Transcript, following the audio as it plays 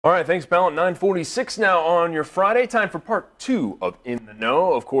All right, thanks, Bell. At 9:46 now on your Friday. Time for part 2 of In the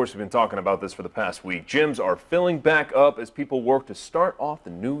Know. Of course, we've been talking about this for the past week. Gyms are filling back up as people work to start off the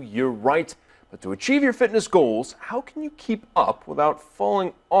new year right. But to achieve your fitness goals, how can you keep up without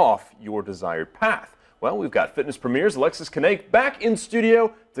falling off your desired path? Well, we've got Fitness Premier's Alexis Kanake back in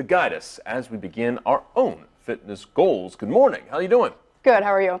studio to guide us as we begin our own fitness goals. Good morning. How are you doing? Good.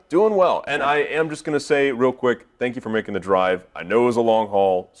 How are you? Doing well. And I am just going to say real quick, thank you for making the drive. I know it was a long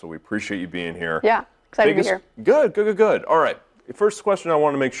haul, so we appreciate you being here. Yeah, excited to be here. Good. All right. First question I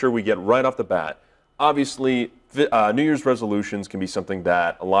want to make sure we get right off the bat. Obviously, New Year's resolutions can be something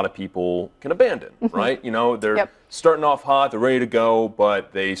that a lot of people can abandon, right? You know, they're starting off hot, they're ready to go,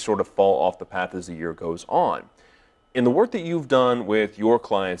 but they sort of fall off the path as the year goes on. In the work that you've done with your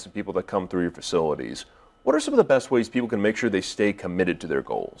clients and people that come through your facilities, what are some of the best ways people can make sure they stay committed to their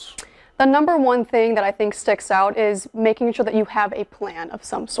goals? The number one thing that I think sticks out is making sure that you have a plan of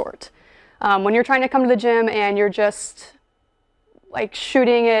some sort. When you're trying to come to the gym and you're just like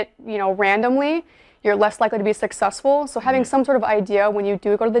shooting it, randomly, you're less likely to be successful. So having some sort of idea when you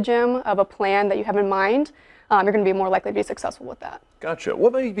do go to the gym of a plan that you have in mind, you're going to be more likely to be successful with that. Gotcha.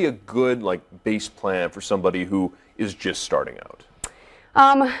 What might be a good base plan for somebody who is just starting out?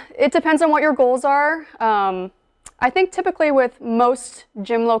 It depends on what your goals are. I think typically with most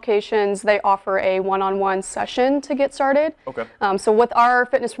gym locations, they offer a one-on-one session to get started. Okay. So with our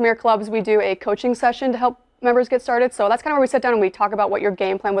Fitness Premier clubs, we do a coaching session to help members get started. So that's kind of where we sit down and we talk about what your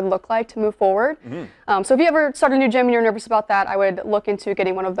game plan would look like to move forward. So if you ever start a new gym and you're nervous about that, I would look into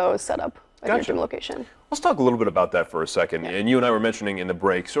getting one of those set up at your gym location. Let's talk a little bit about that for a second. And you and I were mentioning in the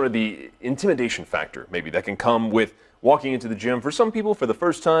break sort of the intimidation factor maybe that can come with walking into the gym. For some people, for the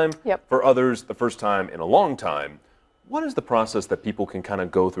first time. For others, the first time in a long time. What is the process that people can kind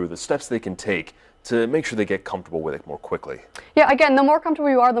of go through, the steps they can take to make sure they get comfortable with it more quickly? Yeah, again, the more comfortable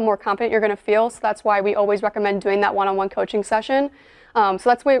you are, the more confident you're going to feel. So that's why we always recommend doing that one-on-one coaching session. So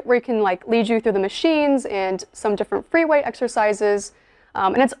that's where we can lead you through the machines and some different free weight exercises.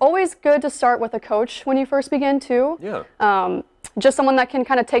 And it's always good to start with a coach when you first begin too. Just someone that can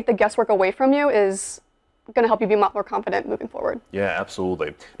kind of take the guesswork away from you is going to help you be a lot more confident moving forward. Yeah,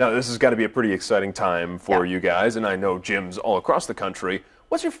 absolutely. Now, this has got to be a pretty exciting time for you guys, and I know gyms all across the country.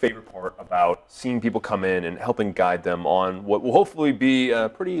 What's your favorite part about seeing people come in and helping guide them on what will hopefully be a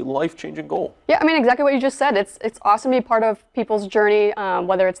pretty life-changing goal? Yeah, I mean, exactly what you just said. It's awesome to be part of people's journey,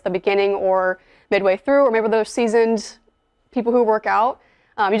 whether it's the beginning or midway through, or maybe they're seasoned people who work out.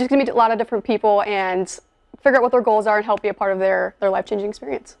 You're just going to meet a lot of different people and figure out what their goals are and help be a part of their life-changing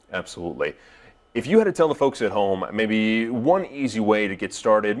experience. Absolutely. If you had to tell the folks at home maybe one easy way to get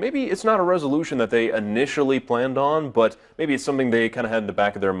started, maybe it's not a resolution that they initially planned on, but maybe it's something they kind of had in the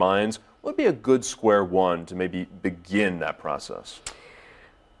back of their minds, what would be a good square one to maybe begin that process?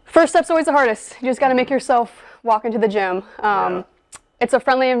 First step's always the hardest. You just got to make yourself walk into the gym. It's a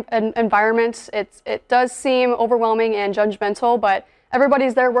friendly environment. It does seem overwhelming and judgmental, but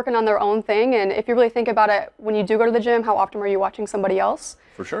everybody's there working on their own thing. And if you really think about it, when you do go to the gym, how often are you watching somebody else?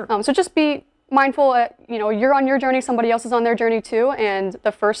 For sure. So just be mindful, you're on your journey, somebody else is on their journey too, and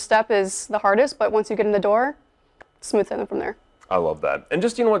the first step is the hardest, but once you get in the door, smooth sailing from there. I love that. And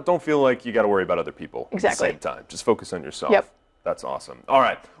just, don't feel like you got to worry about other people at the same time. Just focus on yourself. That's awesome. All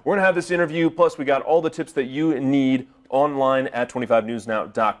right, we're going to have this interview, plus we got all the tips that you need online at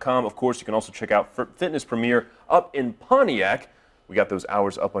 25newsnow.com. Of course, you can also check out Fitness Premier up in Pontiac. We got those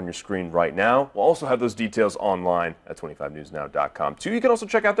hours up on your screen right now. We'll also have those details online at 25newsnow.com too. You can also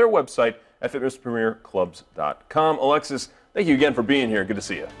check out their website at fitnesspremierclubs.com. Alexis, thank you again for being here. Good to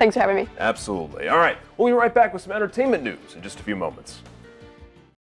see you. Thanks for having me. Absolutely. All right, we'll be right back with some entertainment news in just a few moments.